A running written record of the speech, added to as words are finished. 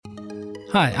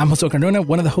Hi, I'm Jose Cardona,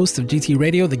 one of the hosts of GT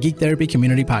Radio, the Geek Therapy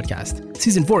Community Podcast.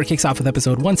 Season 4 kicks off with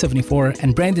episode 174,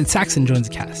 and Brandon Saxon joins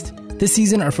the cast. This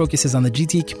season, our focus is on the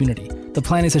GT community. The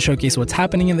plan is to showcase what's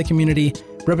happening in the community,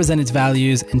 represent its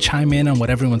values, and chime in on what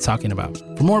everyone's talking about.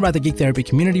 For more about the Geek Therapy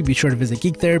community, be sure to visit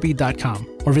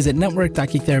geektherapy.com or visit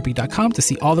network.geektherapy.com to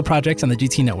see all the projects on the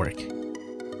GT network.